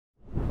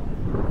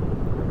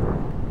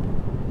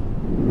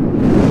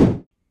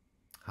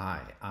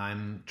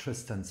I'm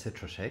Tristan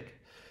Citroszek,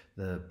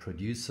 the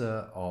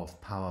producer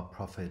of Power,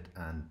 Profit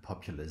and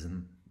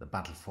Populism, The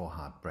Battle for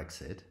Hard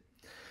Brexit.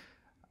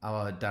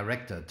 Our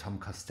director, Tom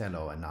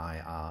Costello, and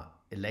I are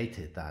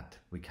elated that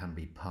we can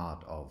be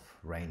part of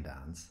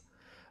Raindance.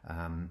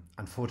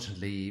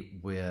 Unfortunately,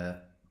 we're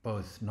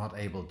both not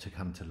able to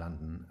come to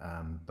London,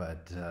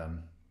 but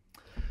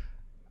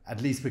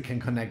at least we can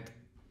connect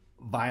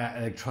via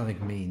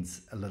electronic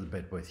means a little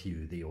bit with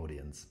you, the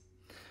audience.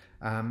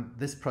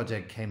 This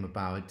project came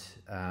about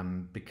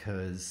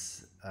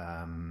because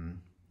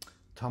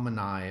Tom and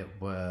I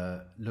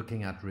were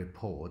looking at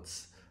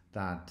reports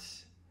that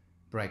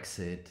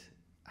Brexit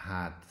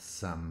had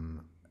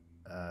some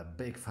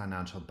big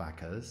financial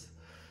backers,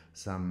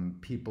 some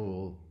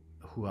people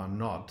who are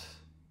not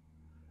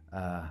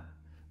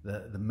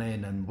the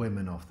men and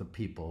women of the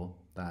people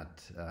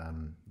that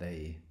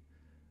they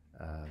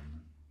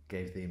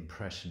gave the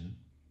impression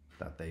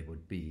that they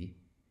would be.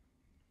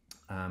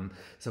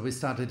 So we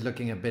started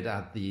looking a bit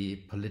at the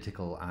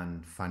political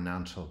and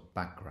financial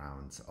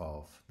backgrounds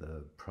of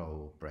the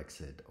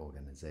pro-Brexit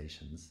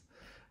organizations,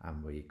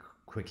 and we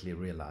quickly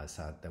realized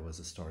that there was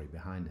a story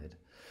behind it.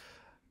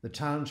 The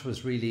challenge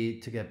was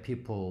really to get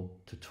people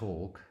to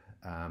talk,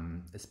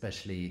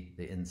 especially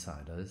the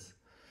insiders.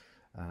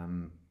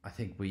 I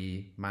think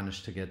we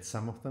managed to get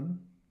some of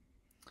them,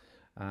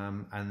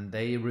 and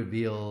they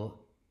reveal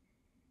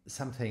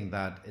something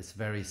that is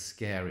very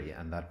scary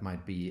and that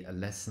might be a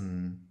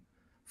lesson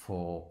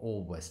for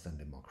all Western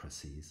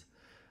democracies.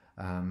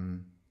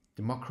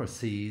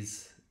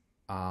 Democracies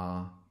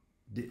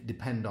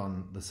depend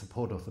on the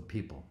support of the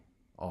people,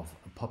 of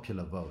a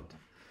popular vote.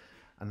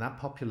 And that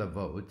popular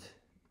vote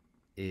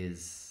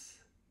is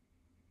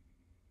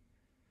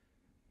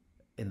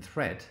in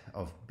threat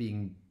of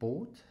being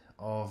bought,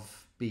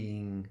 of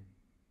being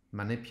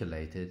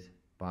manipulated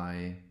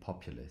by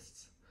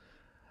populists.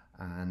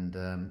 And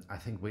I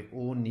think we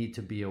all need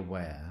to be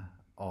aware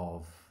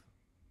of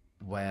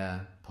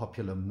where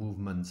popular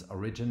movements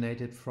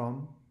originated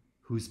from,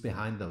 who's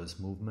behind those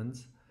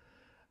movements,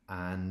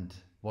 and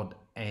what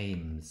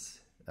aims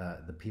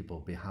the people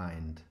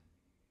behind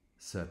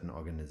certain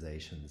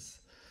organizations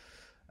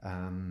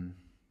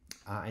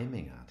are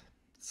aiming at.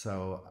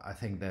 So I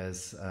think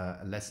there's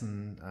a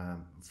lesson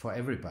for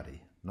everybody,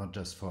 not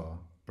just for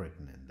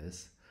Britain in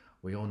this.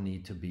 We all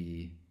need to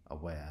be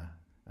aware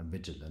and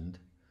vigilant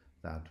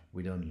that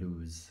we don't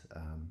lose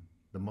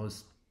the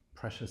most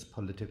precious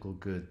political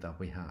good that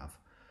we have,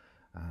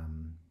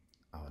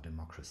 our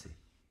democracy.